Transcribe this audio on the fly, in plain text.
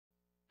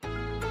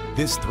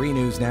This 3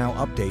 News Now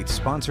update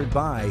sponsored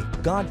by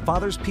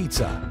Godfather's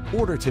Pizza.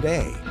 Order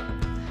today.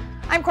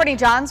 I'm Courtney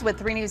Johns with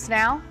 3 News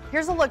Now.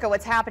 Here's a look at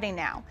what's happening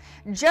now.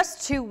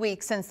 Just 2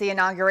 weeks since the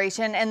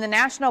inauguration, and the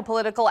National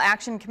Political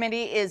Action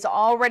Committee is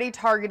already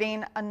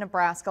targeting a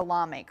Nebraska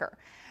lawmaker.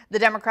 The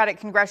Democratic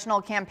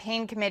Congressional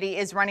Campaign Committee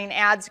is running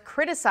ads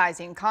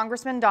criticizing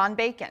Congressman Don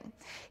Bacon.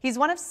 He's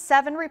one of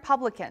 7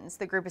 Republicans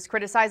the group is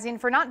criticizing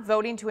for not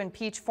voting to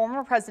impeach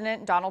former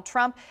President Donald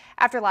Trump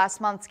after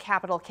last month's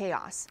Capitol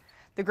chaos.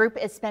 The group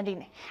is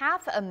spending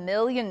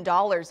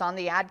 $500,000 on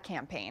the ad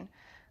campaign.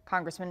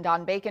 Congressman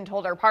Don Bacon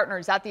told our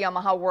partners at the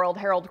Omaha World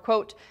Herald,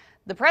 quote,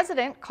 "The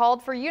president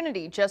called for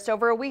unity just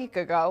over a week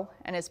ago,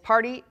 and his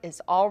party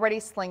is already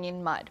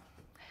slinging mud."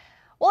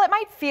 While it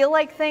might feel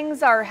like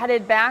things are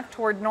headed back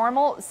toward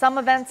normal, some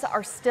events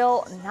are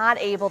still not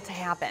able to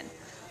happen.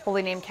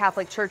 Holy Name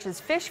Catholic Church's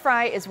Fish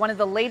Fry is one of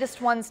the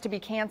latest ones to be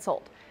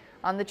canceled.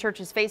 On the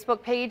church's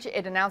Facebook page,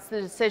 it announced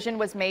the decision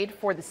was made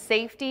for the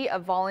safety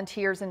of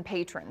volunteers and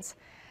patrons.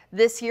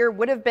 This year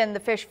would have been the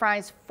Fish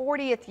Fry's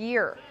 40th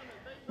year.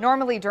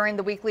 Normally during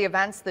the weekly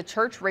events, the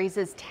church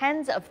raises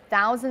tens of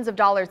thousands of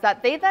dollars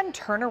that they then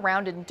turn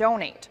around and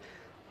donate.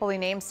 Holy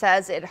Name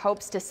says it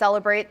hopes to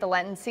celebrate the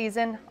Lenten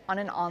season on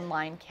an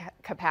online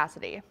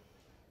capacity.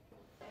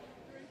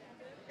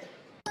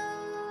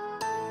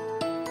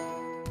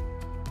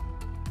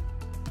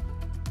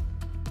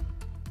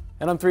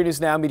 And I'm 3 News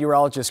Now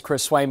meteorologist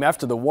Chris Swaim.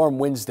 After the warm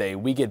Wednesday,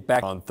 we get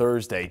back on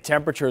Thursday.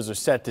 Temperatures are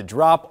set to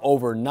drop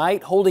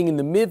overnight, holding in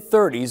the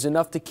mid-30s,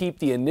 enough to keep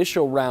the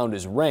initial round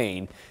as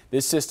rain.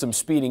 This system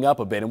speeding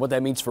up a bit, and what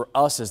that means for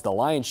us is the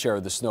lion's share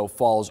of the snow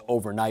falls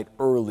overnight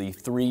early,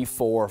 3,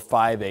 4,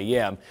 5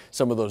 a.m.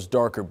 Some of those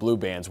darker blue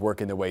bands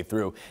working their way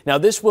through. Now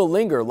this will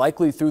linger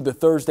likely through the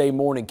Thursday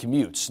morning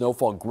commute.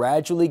 Snowfall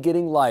gradually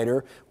getting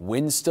lighter.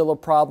 Wind's still a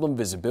problem.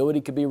 Visibility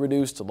could be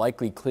reduced.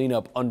 Likely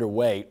cleanup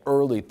underway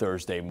early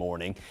Thursday morning.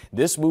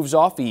 This moves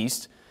off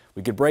east.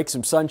 We could break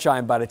some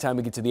sunshine by the time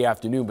we get to the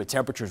afternoon, but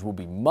temperatures will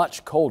be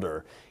much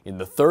colder, in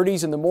the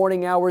 30s in the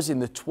morning hours, in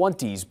the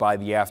 20s by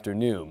the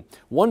afternoon.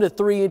 1 to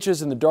 3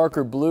 inches in the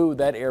darker blue.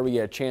 That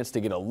area a chance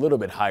to get a little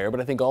bit higher, but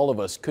I think all of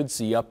us could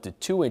see up to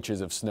 2 inches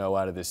of snow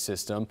out of this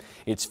system.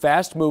 It's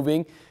fast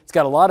moving. It's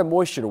got a lot of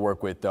moisture to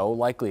work with, though,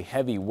 likely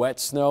heavy wet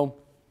snow.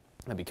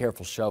 Now be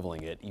careful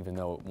shoveling it, even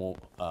though it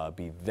won't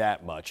be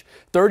that much.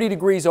 30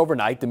 degrees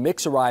overnight. The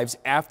mix arrives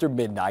after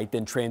midnight,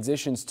 then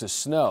transitions to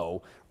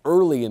snow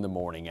early in the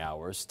morning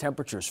hours.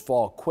 Temperatures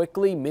fall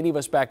quickly. Many of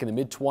us back in the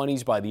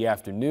mid-20s by the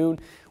afternoon.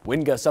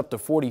 Wind gusts up to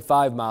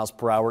 45 miles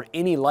per hour.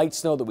 Any light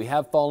snow that we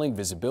have falling,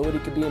 visibility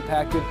could be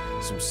impacted.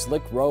 Some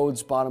slick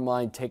roads. Bottom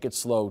line, take it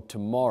slow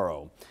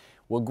tomorrow.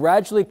 Will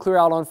gradually clear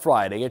out on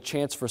Friday, a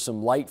chance for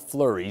some light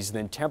flurries,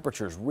 then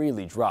temperatures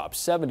really drop.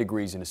 7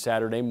 degrees into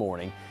Saturday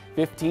morning,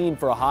 15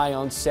 for a high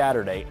on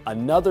Saturday.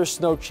 Another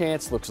snow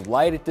chance, looks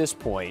light at this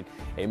point.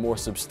 A more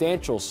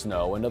substantial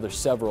snow, another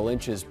several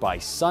inches by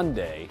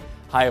Sunday.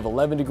 High of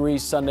 11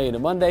 degrees Sunday into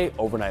Monday,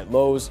 overnight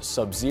lows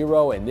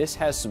sub-zero, and this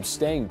has some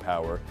staying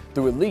power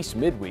through at least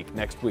midweek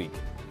next week.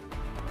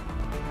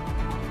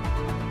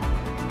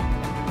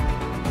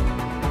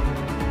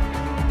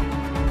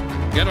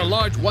 Get a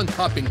large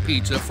one-topping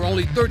pizza for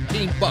only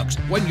 $13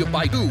 when you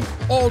buy 2.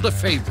 All the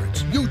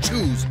favorites. You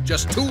choose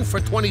just 2 for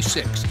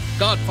 $26.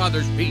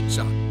 Godfather's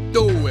Pizza.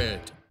 Do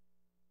it.